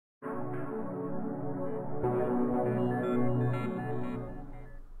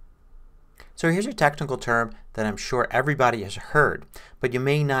So here's a technical term that I'm sure everybody has heard, but you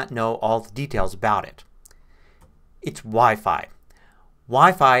may not know all the details about it. It's Wi-Fi.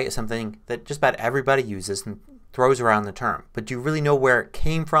 Wi-Fi is something that just about everybody uses and throws around the term, but do you really know where it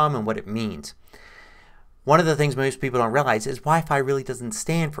came from and what it means? One of the things most people don't realize is Wi-Fi really doesn't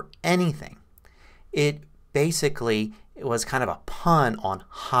stand for anything. It basically was kind of a pun on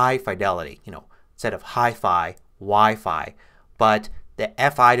high fidelity. Instead of hi-fi, Wi-Fi. But the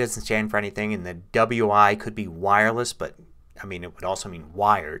FI doesn't stand for anything and the WI could be wireless, but it would also mean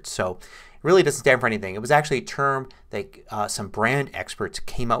wired. So it really doesn't stand for anything. It was actually a term that some brand experts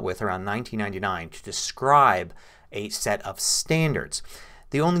came up with around 1999 to describe a set of standards.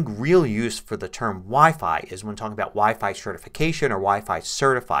 The only real use for the term Wi-Fi is when talking about Wi-Fi certification or Wi-Fi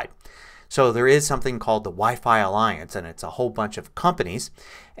certified. So there is something called the Wi-Fi Alliance, and it's a whole bunch of companies,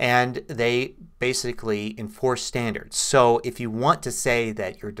 and they basically enforce standards. So if you want to say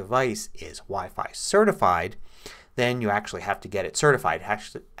that your device is Wi-Fi certified, then you actually have to get it certified.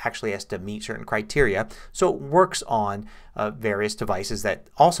 It actually has to meet certain criteria. So it works on various devices that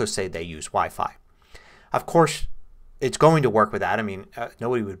also say they use Wi-Fi. Of course, it's going to work with that.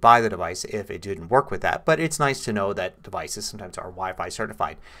 Nobody would buy the device if it didn't work with that, but it's nice to know that devices sometimes are Wi-Fi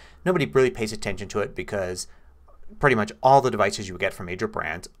certified. Nobody really pays attention to it because pretty much all the devices you get from major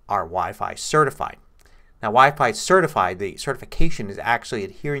brands are Wi-Fi certified. Now Wi-Fi certified, the certification is actually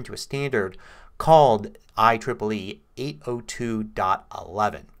adhering to a standard called IEEE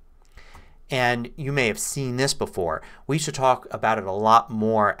 802.11. And you may have seen this before. We used to talk about it a lot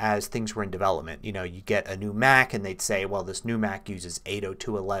more as things were in development. You get a new Mac and they'd say, well, this new Mac uses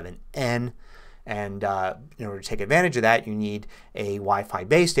 802.11n. And in order to take advantage of that you need a Wi-Fi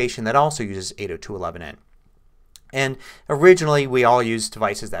base station that also uses 802.11n. And originally we all used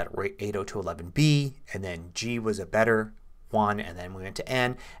devices that were 802.11b, and then G was a better one, and then we went to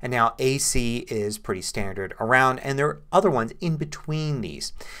N, and now AC is pretty standard around, and there are other ones in between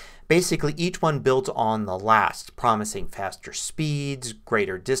these. Basically each one builds on the last, promising faster speeds,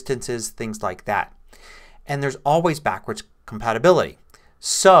 greater distances, things like that. And there's always backwards compatibility.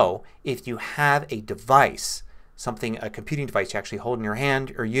 So if you have a device, a computing device you actually hold in your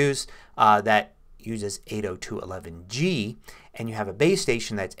hand or use that uses 802.11g, and you have a base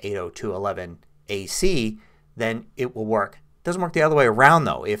station that's 802.11ac, then it will work. It doesn't work the other way around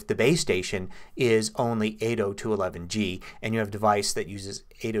though. If the base station is only 802.11g and you have a device that uses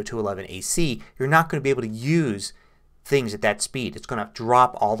 802.11ac, you're not going to be able to use things at that speed. It's going to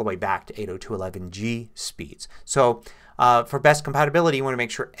drop all the way back to 802.11g speeds. So for best compatibility you want to make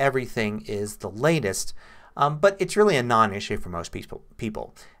sure everything is the latest, but it's really a non-issue for most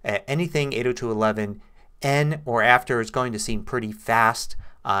people. Anything 802.11n or after is going to seem pretty fast,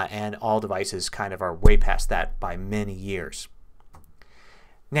 and all devices kind of are way past that by many years.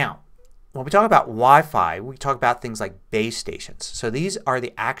 Now when we talk about Wi-Fi we talk about things like base stations. So these are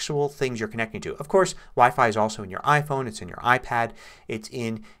the actual things you're connecting to. Of course Wi-Fi is also in your iPhone, it's in your iPad, it's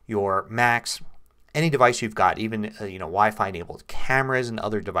in your Macs, any device you've got, even Wi-Fi enabled cameras and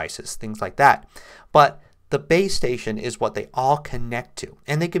other devices, things like that. But the base station is what they all connect to.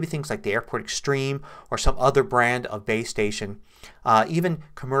 And they could be things like the Airport Extreme or some other brand of base station. Even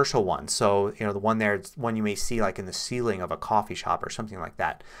commercial ones. So the one there, it's one you may see like in the ceiling of a coffee shop or something like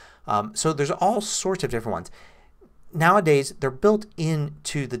that. So there's all sorts of different ones. Nowadays they're built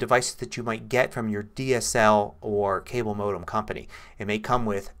into the devices that you might get from your DSL or cable modem company. It may come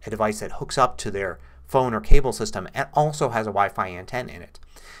with a device that hooks up to their phone or cable system and also has a Wi-Fi antenna in it.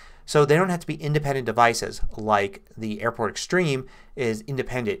 So they don't have to be independent devices like the Airport Extreme is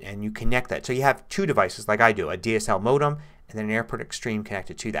independent and you connect that. So you have two devices like I do, a DSL modem and then an Airport Extreme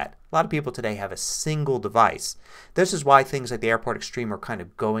connected to that. A lot of people today have a single device. This is why things like the Airport Extreme are kind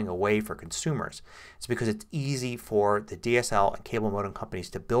of going away for consumers. It's because it's easy for the DSL and cable modem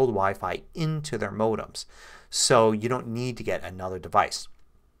companies to build Wi-Fi into their modems. So you don't need to get another device.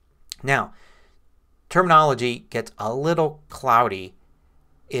 Now terminology gets a little cloudy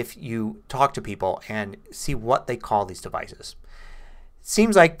if you talk to people and see what they call these devices. It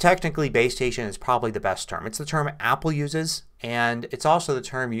seems like technically base station is probably the best term. It's the term Apple uses, and it's also the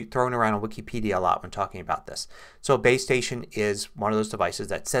term thrown around on Wikipedia a lot when talking about this. So a base station is one of those devices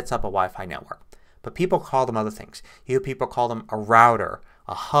that sets up a Wi-Fi network. But people call them other things. You hear people call them a router,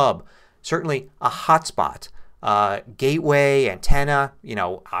 a hub, certainly a hotspot, gateway, antenna.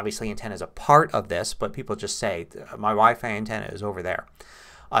 Obviously antenna is a part of this, but people just say my Wi-Fi antenna is over there.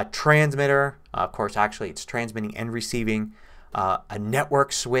 A transmitter, of course actually it's transmitting and receiving. a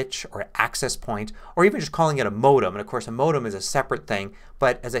network switch or access point, or even just calling it a modem. And of course a modem is a separate thing,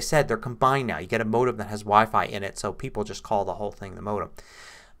 but as I said they're combined now. You get a modem that has Wi-Fi in it, so people just call the whole thing the modem.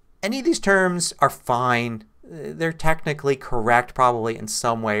 Any of these terms are fine. They're technically correct probably in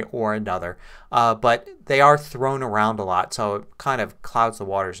some way or another, but they are thrown around a lot, so it kind of clouds the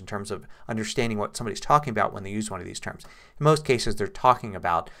waters in terms of understanding what somebody's talking about when they use one of these terms. In most cases they're talking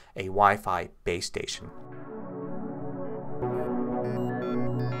about a Wi-Fi base station.